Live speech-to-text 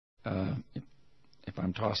if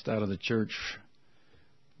I'm tossed out of the church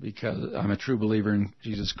because I'm a true believer in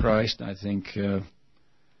Jesus Christ, I think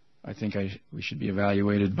we should be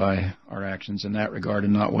evaluated by our actions in that regard,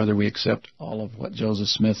 and not whether we accept all of what Joseph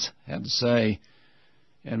Smith had to say.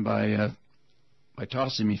 And by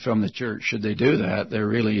tossing me from the church, should they do that, they're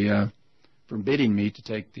really forbidding me to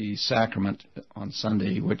take the sacrament on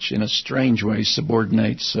Sunday, which in a strange way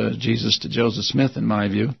subordinates Jesus to Joseph Smith, in my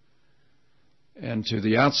view. And to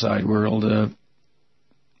the outside world,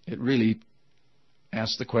 it really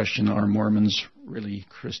asks the question, are Mormons really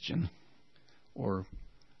Christian? Or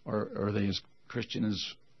are they as Christian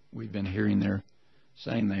as we've been hearing they're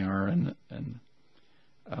saying they are? And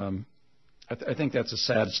I think that's a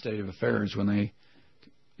sad state of affairs when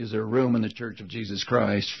is there room in the Church of Jesus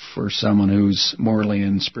Christ for someone who's morally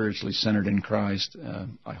and spiritually centered in Christ?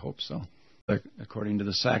 I hope so. According to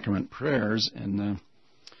the sacrament prayers, and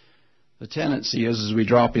the tendency is as we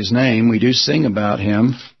drop his name, we do sing about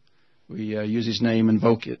him. We use his name,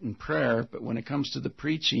 invoke it in prayer, but when it comes to the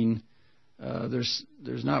preaching, there's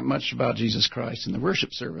not much about Jesus Christ in the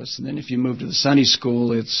worship service. And then if you move to the Sunday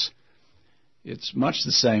school, it's much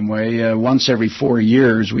the same way. Once every 4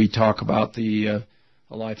 years, we talk about the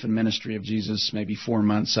life and ministry of Jesus, maybe 4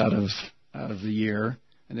 months out of the year,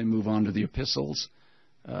 and then move on to the epistles.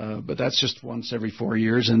 But that's just once every 4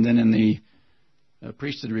 years. And then in the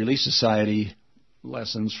Priesthood Relief Society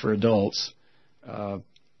lessons for adults,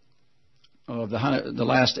 of the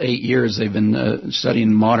last 8 years, they've been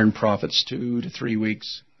studying modern prophets 2 to 3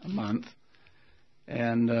 weeks a month.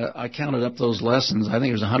 And I counted up those lessons. I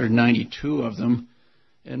think there's 192 of them,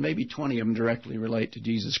 and maybe 20 of them directly relate to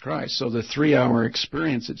Jesus Christ. So the 3-hour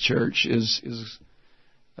experience at church is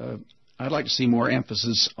I'd like to see more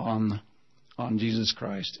emphasis on Jesus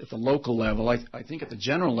Christ at the local level. I think at the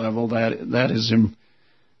general level that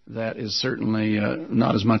is certainly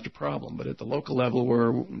not as much a problem. But at the local level,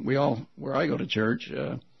 where I go to church,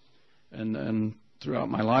 and throughout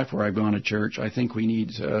my life where I've gone to church, I think we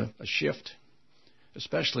need a shift,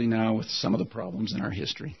 especially now with some of the problems in our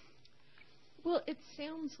history. Well, it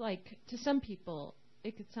sounds like, to some people,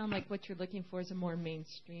 it could sound like what you're looking for is a more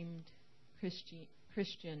mainstreamed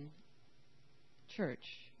Christian church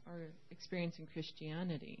or experience in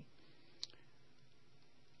Christianity.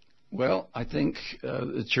 Well, I think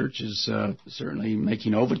the church is certainly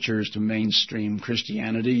making overtures to mainstream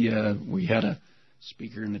Christianity. We had a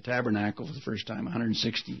speaker in the tabernacle for the first time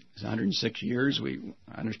 106 years.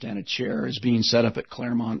 I understand a chair is being set up at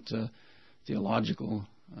Claremont Theological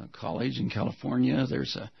College in California.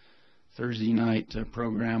 There's a Thursday night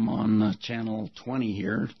program on Channel 20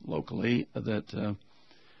 here locally that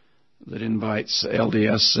invites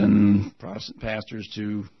LDS and Protestant pastors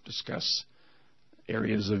to discuss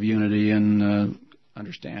areas of unity and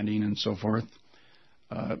understanding and so forth.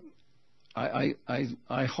 I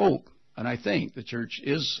hope and I think the church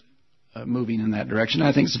is moving in that direction.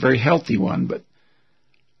 I think it's a very healthy one, but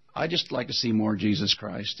I just like to see more Jesus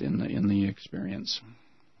Christ in the experience.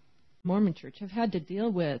 Mormon Church have had to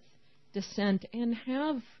deal with dissent and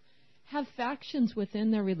have factions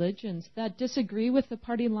within their religions that disagree with the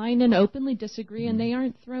party line and openly disagree, and they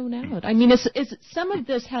aren't thrown out. I mean, is some of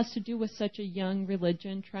this has to do with such a young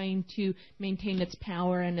religion trying to maintain its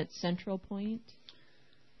power and its central point?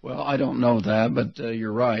 Well, I don't know that, but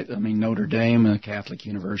you're right. I mean, Notre Dame, a Catholic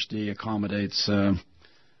university, accommodates a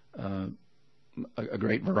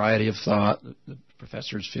great variety of thought. The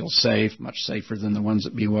professors feel safe, much safer than the ones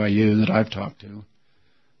at BYU that I've talked to.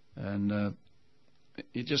 And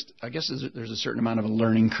I guess there's a certain amount of a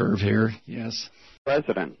learning curve here, yes.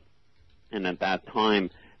 President, and at that time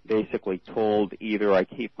basically told either I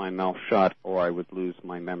keep my mouth shut or I would lose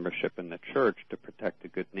my membership in the church to protect the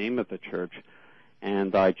good name of the church,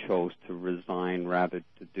 and I chose to resign rather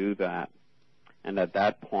to do that. And at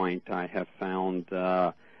that point I have found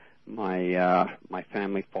my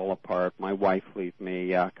family fall apart, my wife leave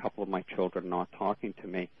me, a couple of my children not talking to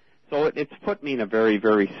me. So it's put me in a very,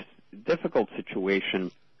 very difficult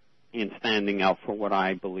situation in standing up for what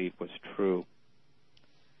I believe was true.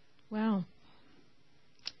 Wow.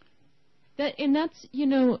 That's,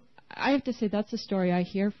 I have to say that's a story I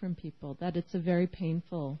hear from people, that it's a very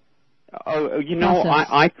painful process.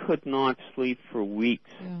 I could not sleep for weeks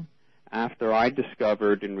after I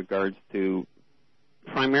discovered in regards to,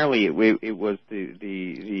 primarily it was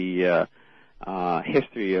the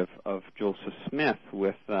history of Joseph Smith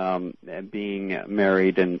with being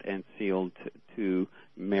married and sealed to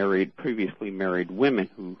previously married women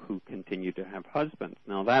who continue to have husbands.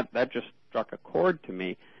 Now that just struck a chord to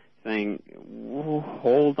me, saying,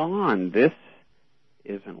 hold on, this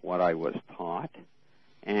isn't what I was taught.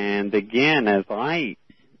 And again, as I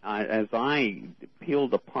as I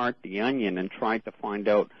peeled apart the onion and tried to find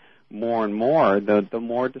out more and more, the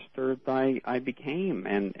more disturbed I became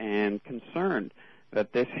and concerned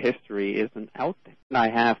that this history isn't out there. What I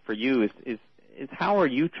have for you is how are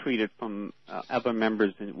you treated from other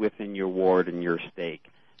members within your ward and your stake?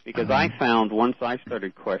 Because I found once I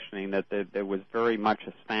started questioning that there was very much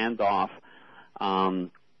a standoff,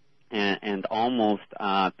 and almost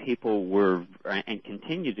people were and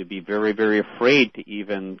continue to be very, very afraid to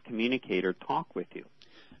even communicate or talk with you.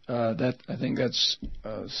 I think that's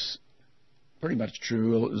pretty much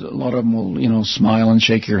true. A lot of them will, smile and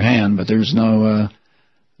shake your hand, but there's no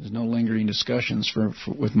lingering discussions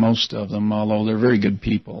with most of them. Although they're very good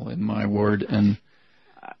people in my ward, and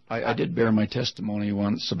I did bear my testimony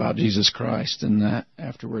once about Jesus Christ, and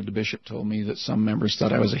afterward the bishop told me that some members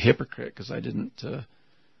thought I was a hypocrite because I'd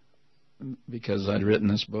written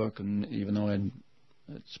this book, and even though I'd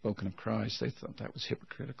spoken of Christ, they thought that was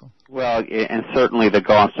hypocritical. Well, and certainly the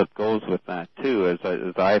gossip goes with that too, as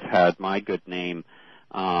I've had my good name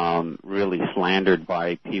really slandered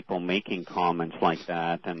by people making comments like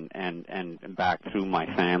that, and back through my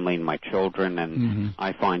family and my children, and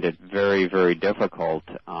I find it very, very difficult.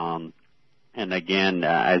 And again,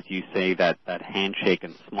 as you say, that handshake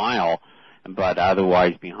and smile, but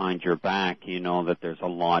otherwise behind your back, you know that there's a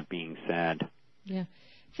lot being said. Yeah.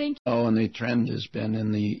 Thank you. Oh, and the trend has been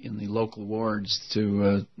in the local wards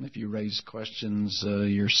to if you raise questions,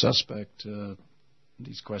 you're suspect.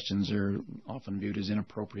 These questions are often viewed as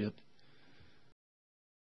inappropriate.